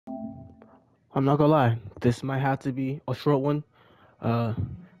I'm not gonna lie, this might have to be a short one. Uh,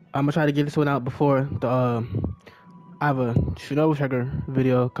 I'm gonna try to get this one out before the. I have a Shinobu Tracker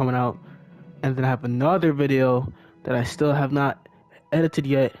video coming out, and then I have another video that I still have not edited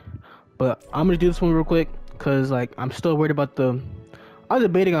yet. But I'm gonna do this one real quick because like I'm still worried about the. I'm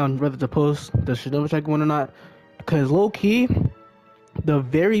debating on whether to post the Shinobu Tracker one or not, because low key, the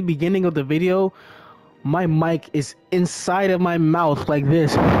very beginning of the video, my mic is inside of my mouth like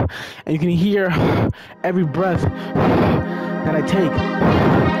this, and you can hear every breath that I take. So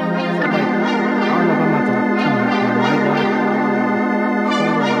like, I don't know if I'm about to turn my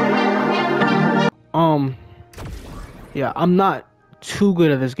mic on. Yeah, I'm not too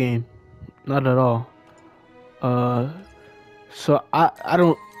good at this game, not at all. So I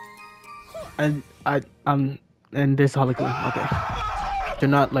don't, I'm, and this Harlequin. Okay, they're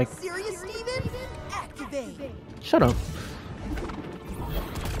not like. Serious, Steven? Activate. Shut up.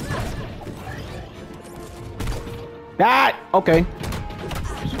 That okay.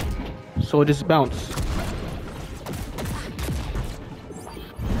 So it just bounced.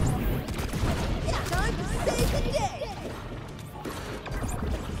 Time to save the day.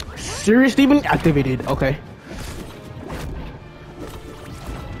 Serious Steven activated. Okay.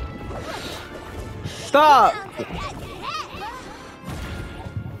 Stop.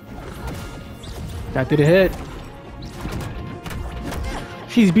 That didn't hit.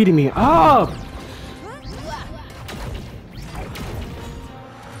 She's beating me up.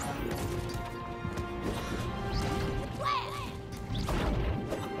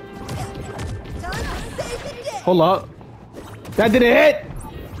 Hold up. That didn't hit.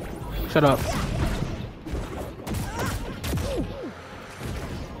 Shut up.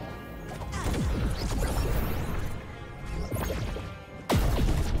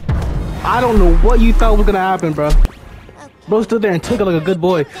 I don't know what you thought was gonna happen, bro. Bro stood there and took it like a good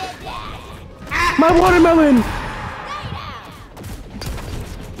boy. My watermelon!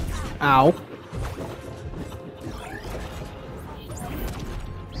 Ow.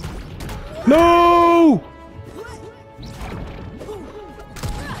 No!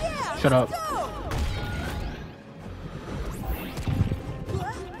 Shut up.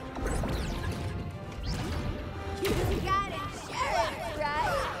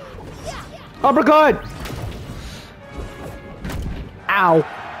 Uppercut! Ow.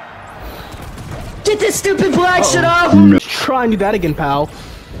 Get this stupid black shit off! Try and do that again, pal.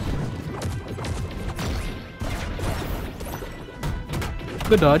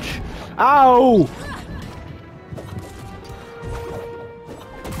 Good dodge. Ow!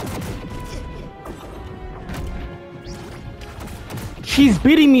 She's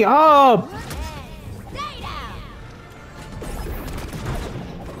beating me up!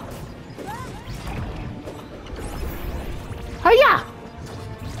 Hiya!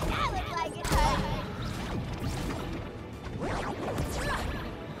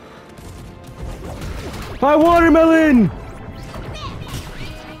 My watermelon!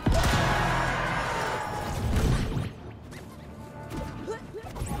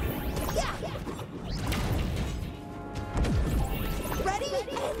 Ready?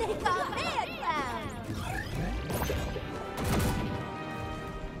 And they got man clown.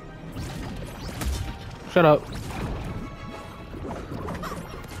 Shut up.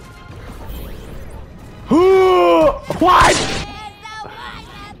 What?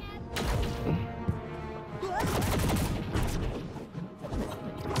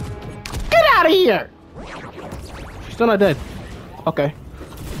 Get out of here! She's still not dead. Okay.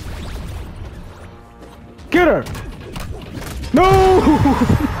 Get her! No!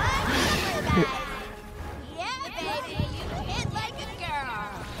 Yeah, baby, you hit like a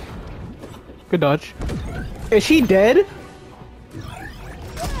girl. Good dodge. Is she dead?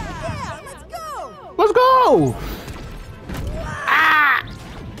 Yeah, let's go. Let's go! Ah!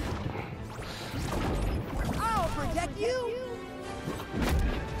 I'll protect you.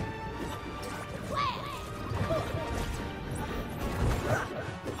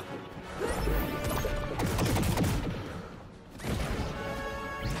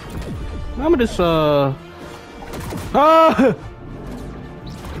 I'm gonna just ah!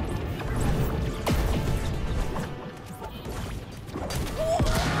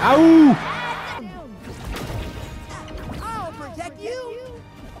 Ow! I'll protect you.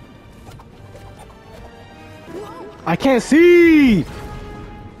 I can't see!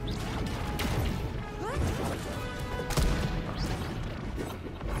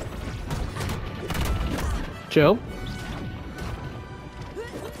 Chill.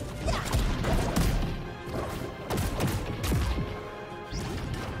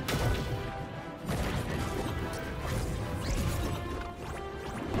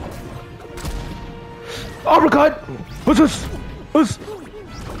 Uppercut! What's this? What's...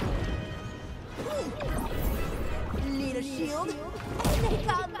 Need a shield? They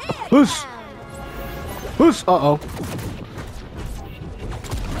call me a Who's? clown. Who's? Uh-oh.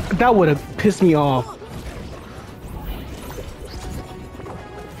 That would have pissed me off.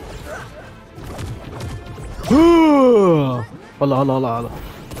 Hold on, hold on, hold on.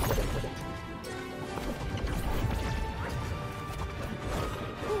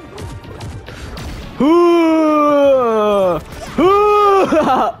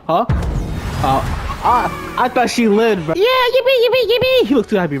 Huh? I thought she lived, bro. Yeah, yippee, yippee, yippee. He looks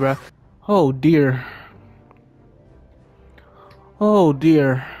too happy, bro. Oh dear. Oh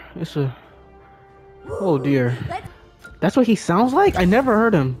dear. It's a. Oh dear. That's what he sounds like? I never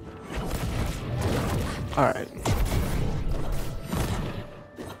heard him. All right.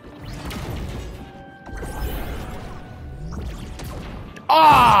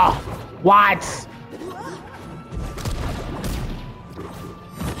 Ah! What?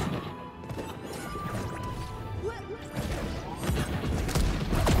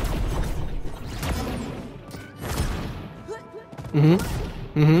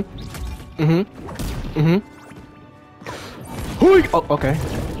 Oh, okay.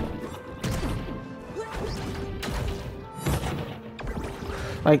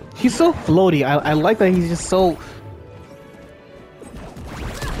 Like, he's so floaty. I like that he's just so...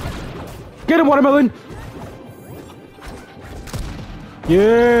 Get him, Watermelon!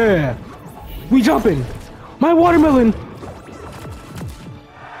 Yeah! We jumping! My Watermelon!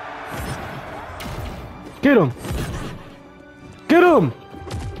 Get him! Get him!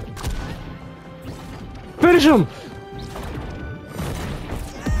 Finish him!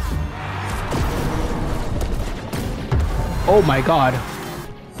 Oh my god.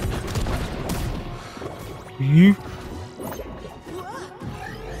 You.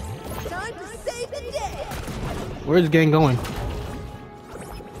 Time to save the day. Where's the gang going?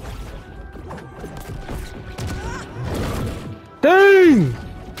 Dang!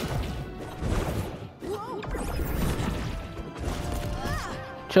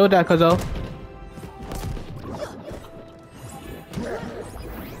 Chill that, cuzzo.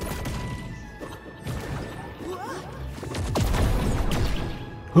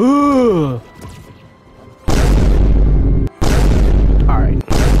 Alright.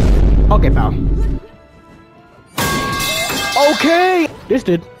 Okay, pal. Okay! This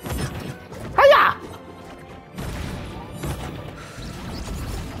did. Hiya!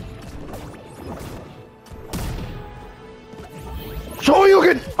 Show you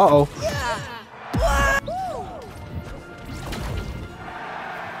can. Uh-oh.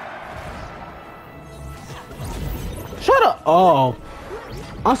 Shut up! Oh.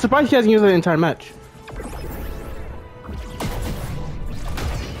 I'm surprised he hasn't used it the entire match.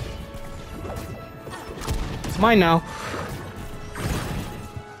 It's mine now.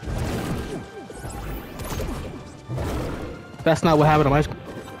 That's not what happened on my screen.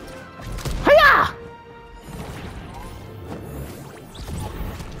 Hiya!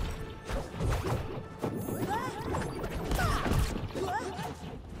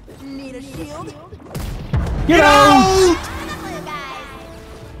 Need a shield? Get out!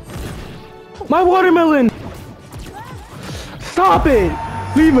 My Watermelon! Stop it!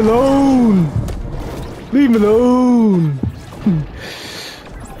 Leave me alone! Leave me alone!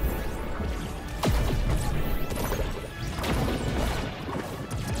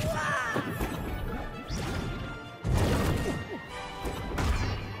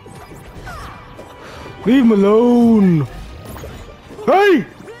 Leave me alone! Hey!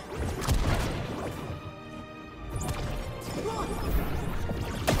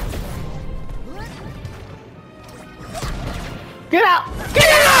 Get out! Get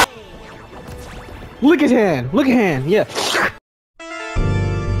out! Look at hand! Look at hand! Yeah.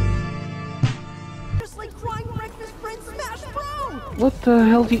 Just like crying breakfast friend Smash Bro! What the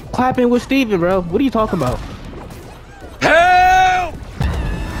hell is he clapping with Steven, bro? What are you talking about? Help!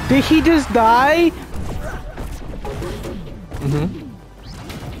 Did he just die?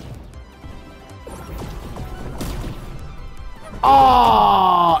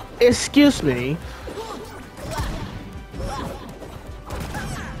 Oh, excuse me.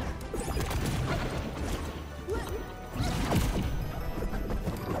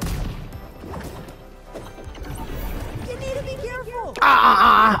 You need to be careful!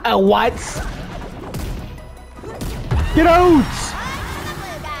 What? Get out!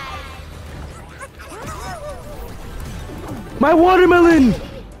 My Watermelon!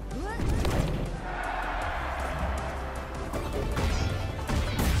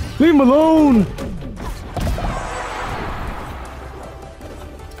 Leave him alone!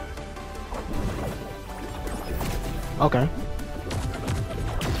 Okay.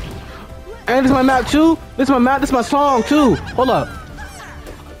 And this is my map too? This is my map, this is my song too. Hold up.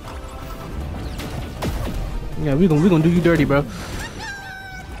 Yeah, we gonna do you dirty, bro.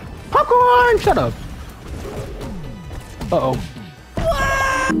 Popcorn! Shut up. Uh-oh.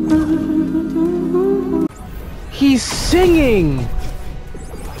 He's singing!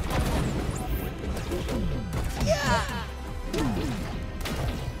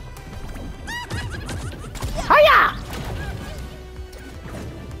 Hiya!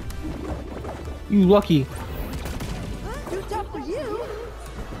 You lucky. Too tough for you.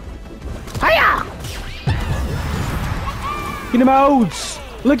 Hiya! Get him out!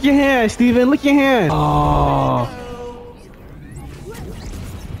 Lick your hand, Steven. Lick your hand. Oh.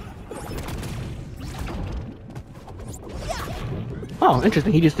 Oh,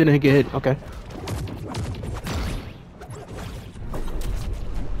 interesting. He just didn't get hit. Okay.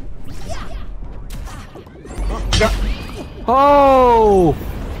 Oh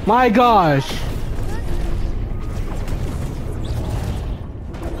my gosh.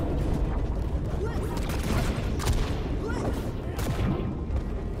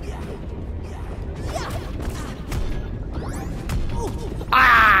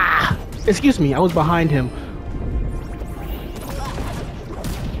 Ah! Excuse me, I was behind him.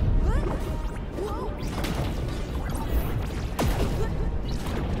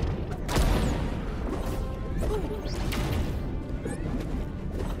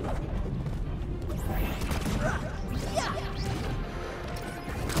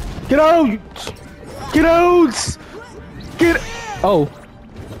 Get out! Get out! Get! Oh,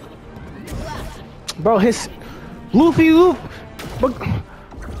 bro, his Luffy loop. But...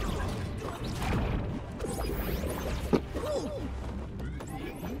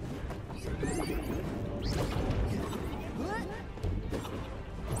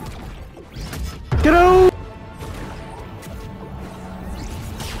 Get out!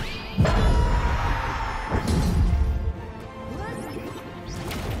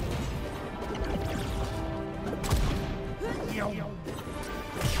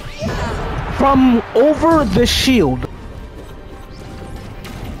 From over the shield.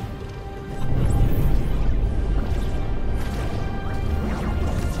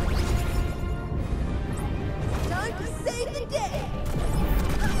 Time to save the day.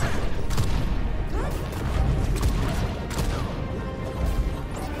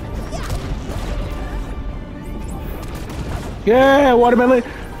 Yeah, watermelon.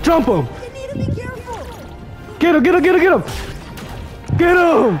 Jump him. You need to be careful. Get him, get him, get him, get him. Get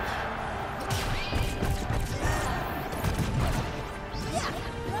him.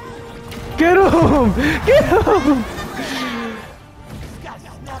 Get him. Get him.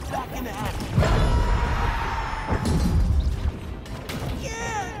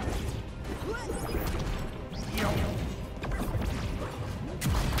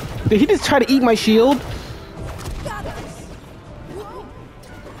 Did he just try to eat my shield? Got this.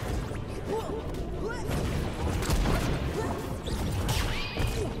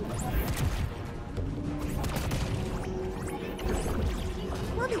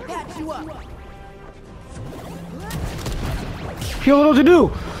 Let me patch you up. He don't know what to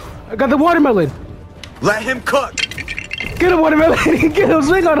do. I got the watermelon. Let him cook. Get him, watermelon. Get him,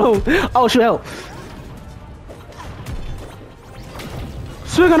 swing on him. Oh, should help.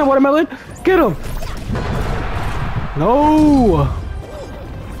 Swing on him, watermelon. Get him. No.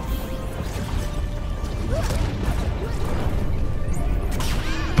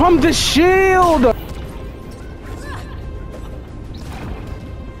 From the shield.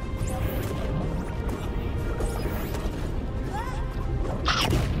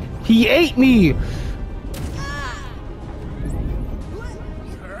 He ate me.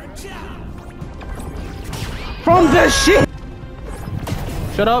 From the shit.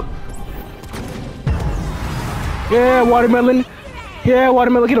 Shut up. Yeah, watermelon. Yeah,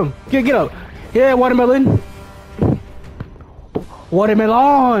 watermelon. Get him. Get up. Yeah, watermelon.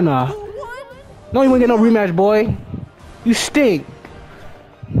 Watermelon. No, you won't get no rematch, boy. You stink.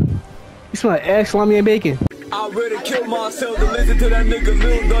 You smell like egg, salami, and bacon. I really killed myself to listen to that nigga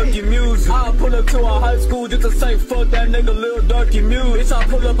Lil Durky music. I pull up to our high school just to say fuck that nigga Lil Durky music. Bitch, I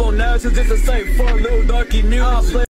pull up on National just to say fuck Lil Durky music.